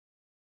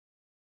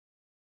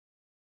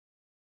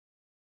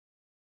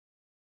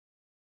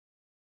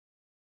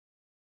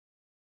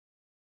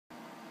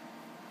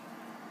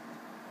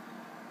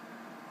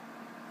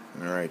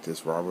Alright,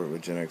 this Robert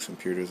with Gen X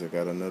Computers. I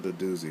got another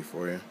doozy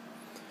for you.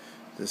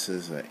 This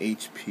is a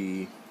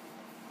HP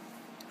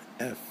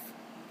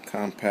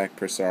Compaq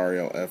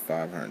Presario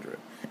F500.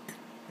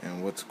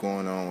 And what's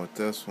going on with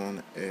this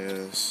one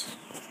is,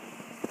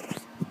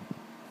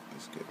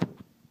 let's get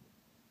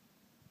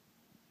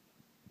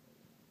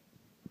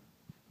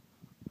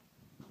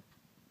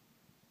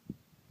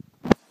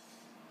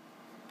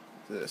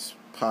this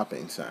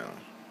popping sound.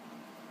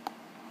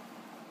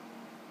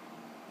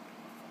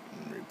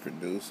 And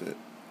reproduce it.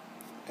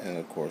 And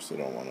of course, it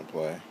don't want to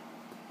play.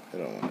 I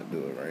don't want to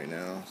do it right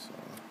now, so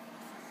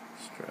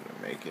let's try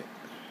to make it.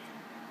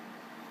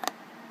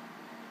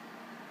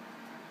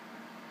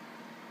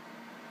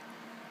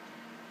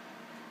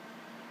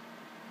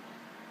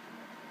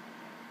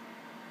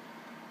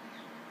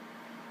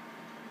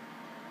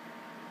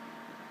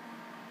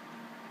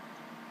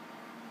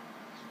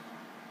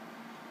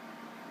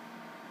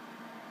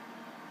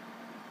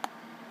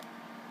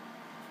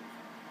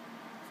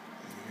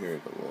 You hear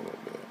it a little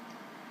bit.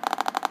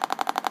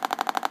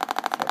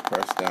 If I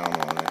press down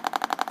on it,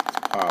 it's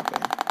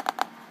popping.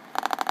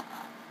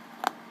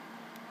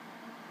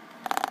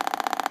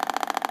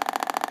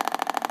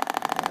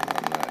 And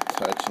I'm not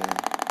touching,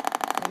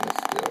 and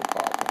it's still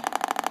popping.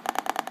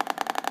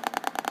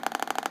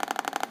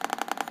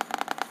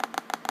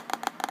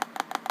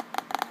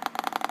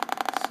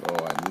 So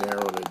I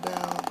narrowed it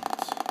down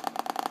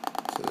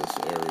to this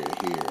area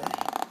here,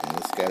 and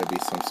it's got to be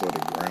some sort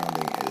of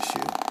grounding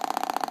issue.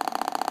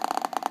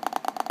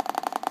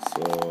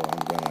 So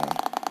I'm gonna,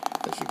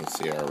 as you can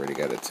see, I already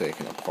got it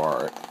taken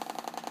apart.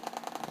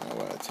 I'm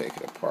gonna take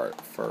it apart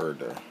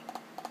further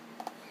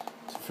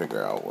to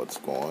figure out what's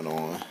going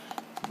on.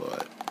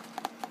 But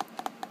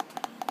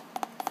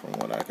from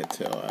what I can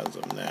tell as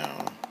of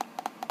now,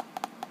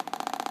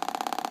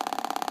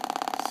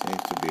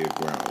 seems to be a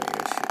grounding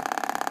issue.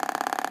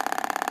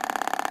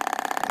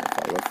 And if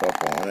I lift up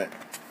on it,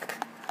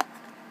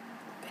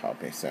 the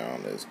popping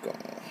sound is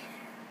gone.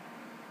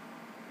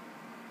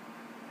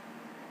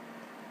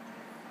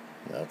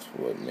 That's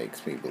what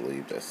makes me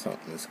believe that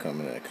something is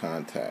coming in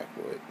contact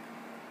with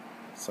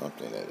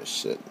something that it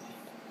shouldn't.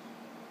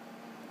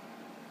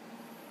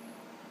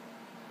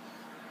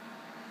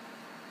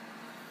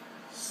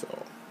 So,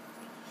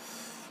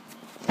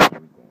 I'm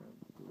going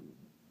to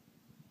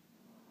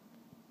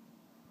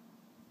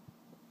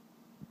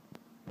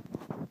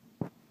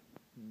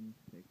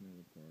taking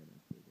it apart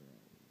and figure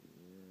out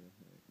where the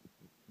heck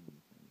it's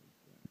coming from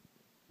exactly.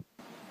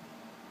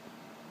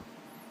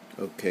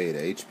 Okay,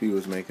 the HP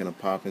was making a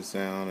popping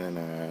sound, and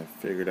I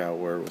figured out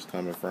where it was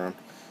coming from.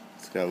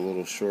 It's got a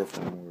little short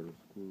from where the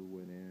screw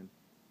went in,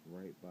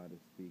 right by the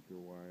speaker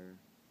wire,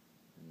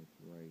 and it's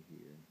right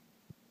here.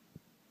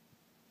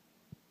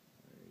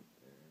 Right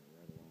there,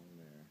 right along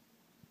there.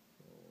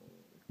 So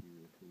if you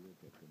were to look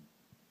at the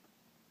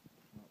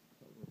top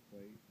cover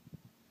plate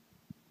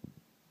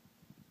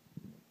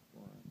in the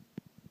front,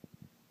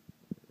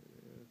 there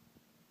it is.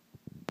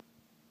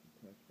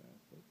 Touch that,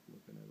 so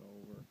flipping it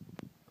over.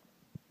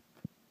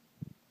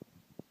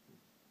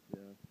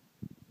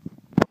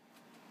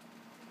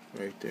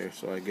 Right there.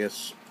 So I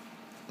guess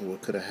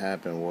what could have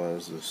happened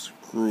was the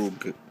screw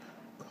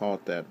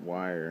caught that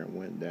wire and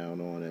went down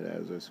on it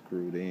as it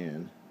screwed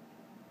in,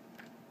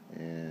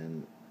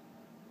 and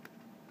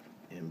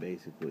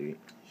basically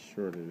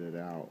shorted it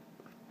out.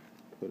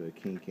 Put a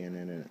kink in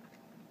it,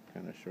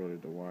 kind of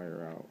shorted the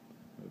wire out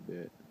a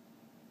bit.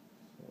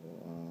 So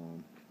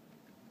I'll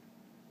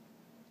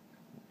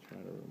try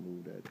to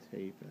remove that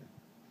tape and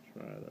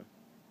try to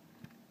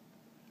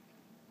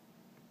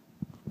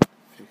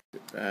fix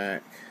it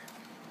back.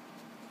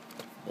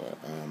 But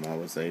I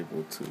was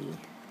able to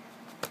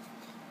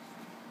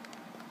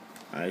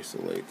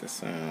isolate the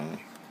sound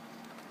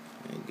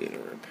and get it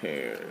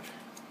repaired.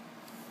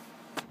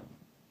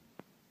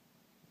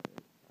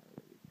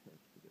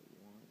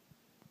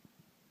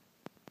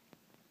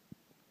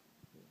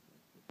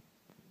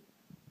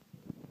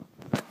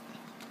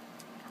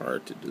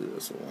 Hard to do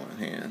this with one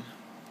hand.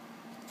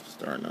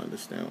 Starting to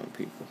understand what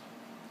people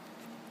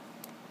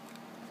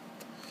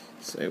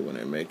say when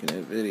they're making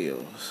their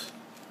videos.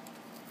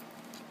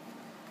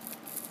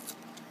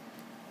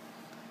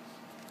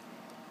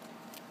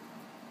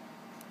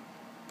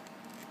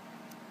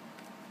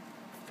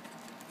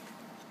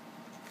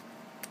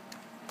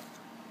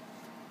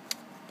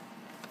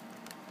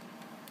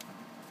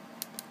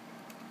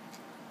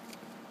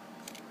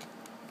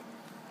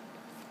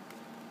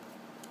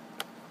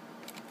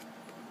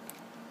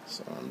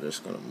 So I'm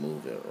just going to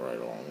move it right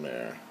along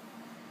there.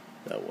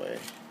 That way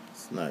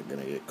it's not going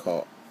to get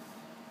caught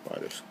by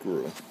the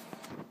screw.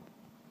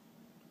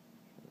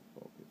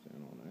 Focus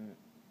in on that.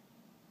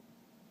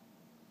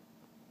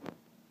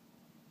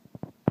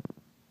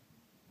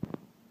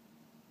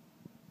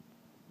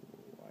 A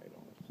little light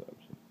on the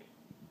subject.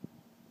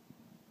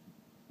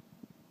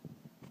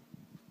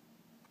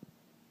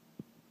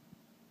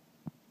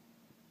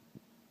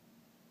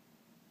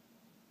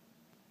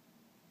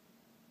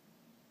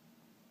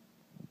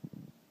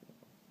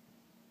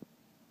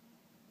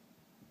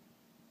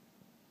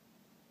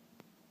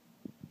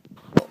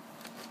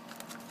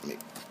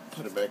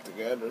 put it back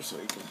together so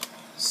you can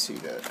see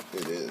that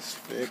it is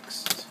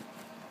fixed.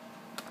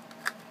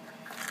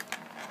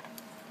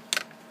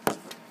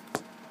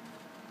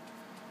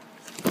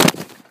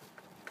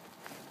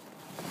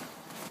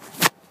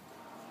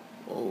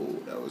 Oh,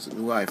 that was a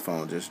new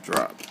iPhone just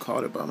dropped.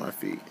 Caught it by my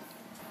feet.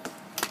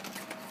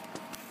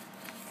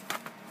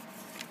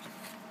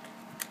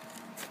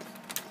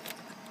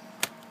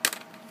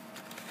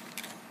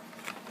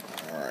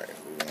 Alright,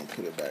 we're going to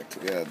put it back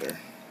together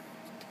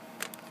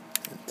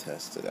and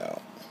test it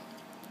out.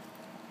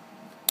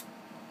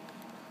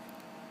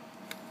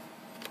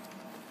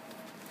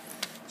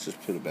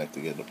 Just put it back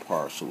together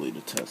partially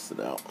to test it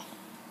out.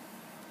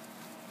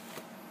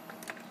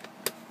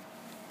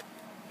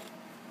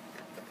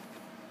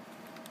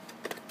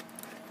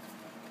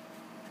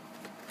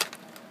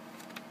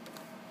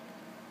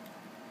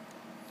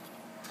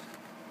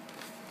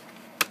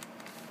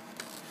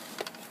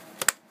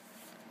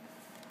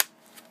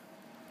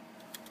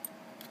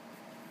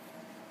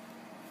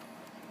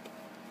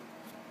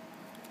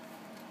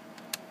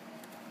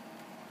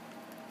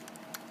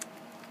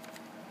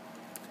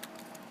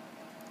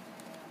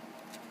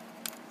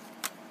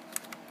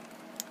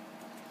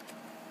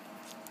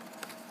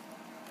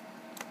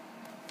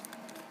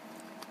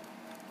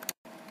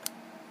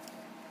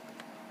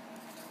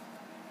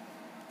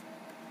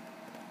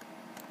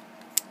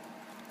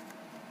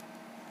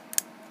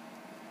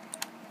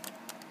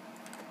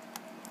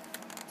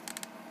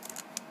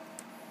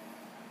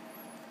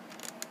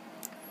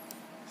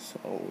 So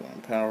we're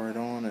going to power it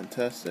on and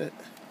test it.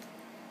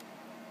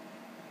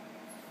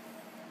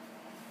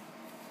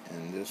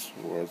 And this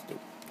was the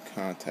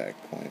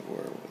contact point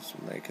where it was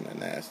making a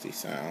nasty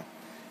sound.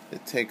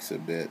 It takes a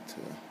bit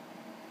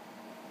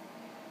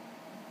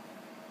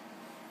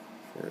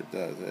before it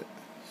does it.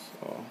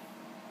 So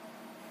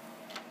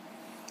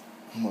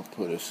I'm going to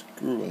put a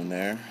screw in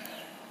there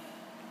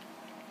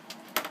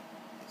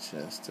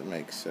just to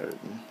make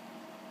certain.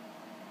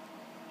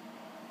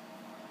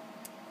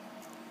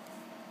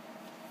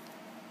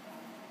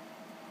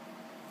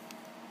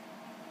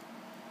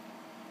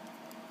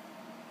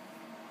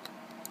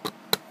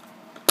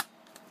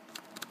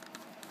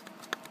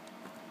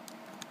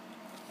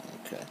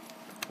 Okay,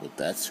 with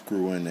that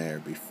screw in there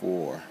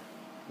before,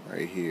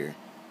 right here,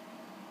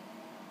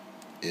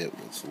 it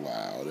was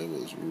loud. It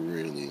was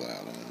really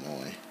loud and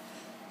annoying.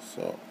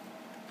 So,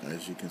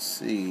 as you can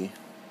see,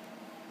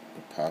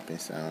 the popping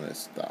sound has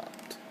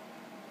stopped.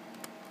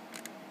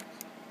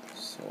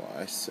 So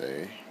I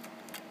say,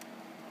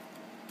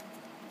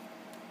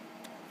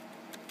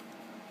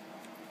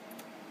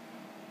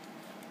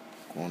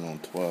 going on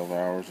 12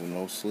 hours of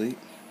no sleep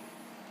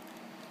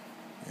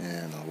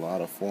and a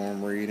lot of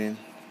form reading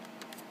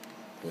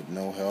with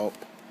no help.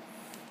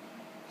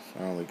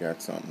 Finally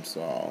got something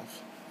solved.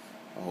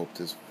 I hope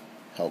this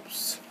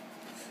helps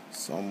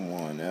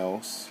someone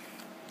else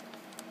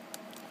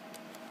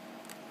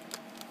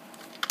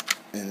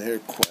in their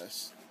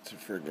quest to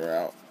figure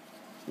out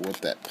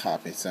what that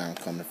popping sound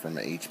coming from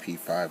an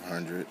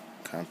F500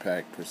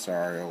 Compaq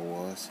Presario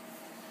was,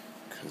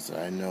 because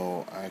I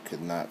know I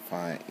could not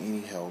find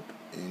any help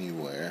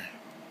anywhere.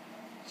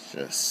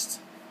 Just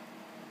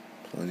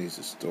plenty of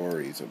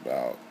stories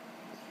about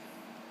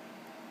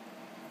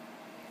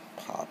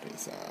popping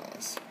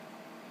sounds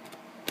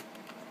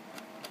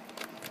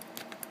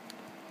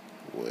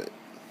with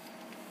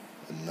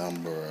a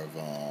number of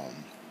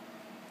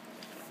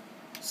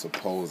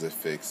supposed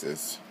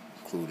fixes,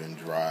 including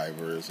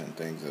drivers and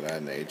things of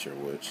that nature,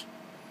 which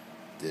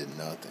did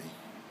nothing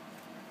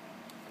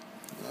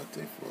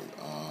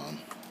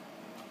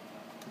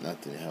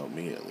to help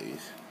me, at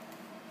least.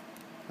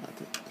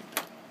 Nothing.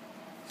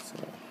 So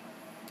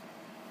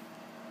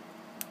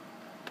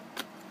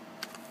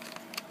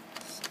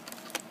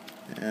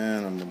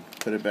and I'm gonna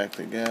put it back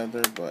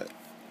together, but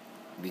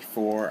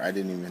before I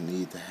didn't even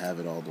need to have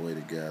it all the way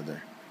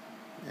together,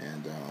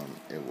 and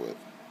it would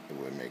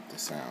make the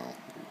sound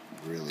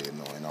really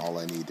annoying. All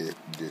I needed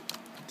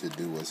to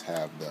do was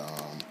have the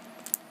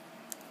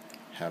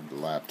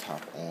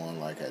laptop on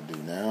like I do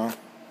now.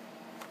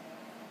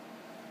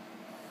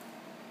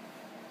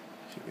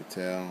 As you can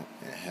tell,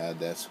 it had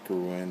that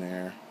screw in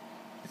there,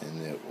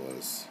 and it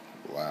was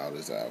loud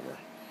as ever.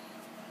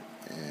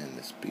 And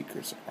the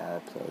speakers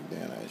are plugged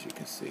in, as you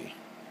can see,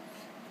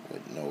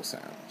 with no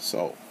sound.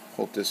 So,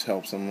 hope this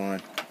helps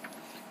someone.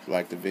 If you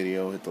like the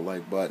video, hit the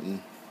like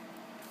button.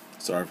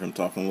 Sorry if I'm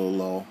talking a little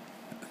low.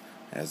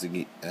 As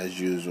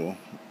usual,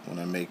 when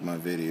I make my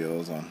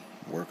videos, I'm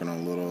working on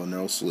a little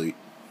no sleep.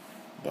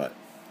 But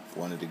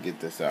wanted to get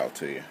this out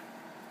to you.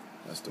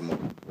 That's the most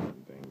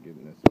important thing,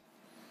 getting this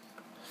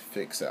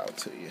fix out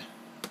to you.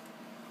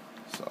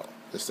 So,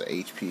 this is the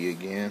HP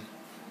again.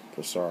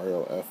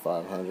 Presario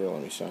F500.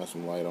 Let me shine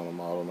some light on the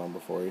model number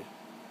for you.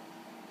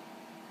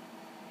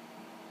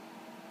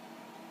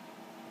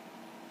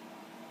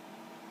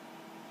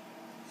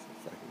 See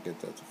if I can get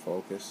that to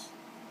focus.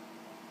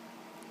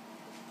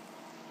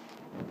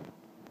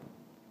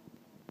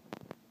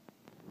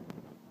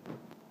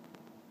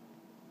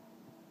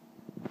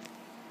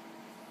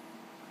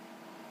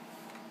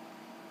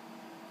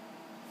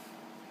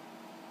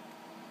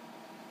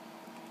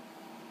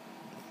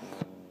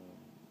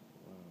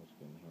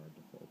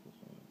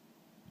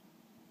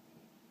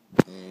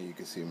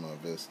 see my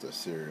Vista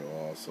serial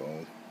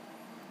also.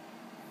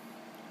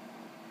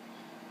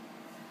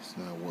 It's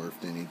not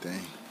worth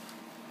anything.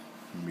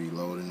 I'm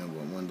reloading it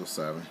with Windows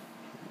 7.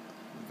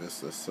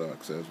 Vista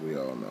sucks, as we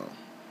all know.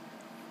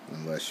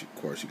 Unless, of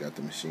course, you got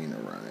the machine to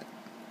run it.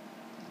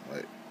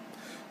 Right.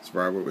 It's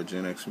Robert with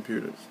Gen X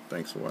Computers.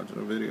 Thanks for watching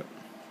the video.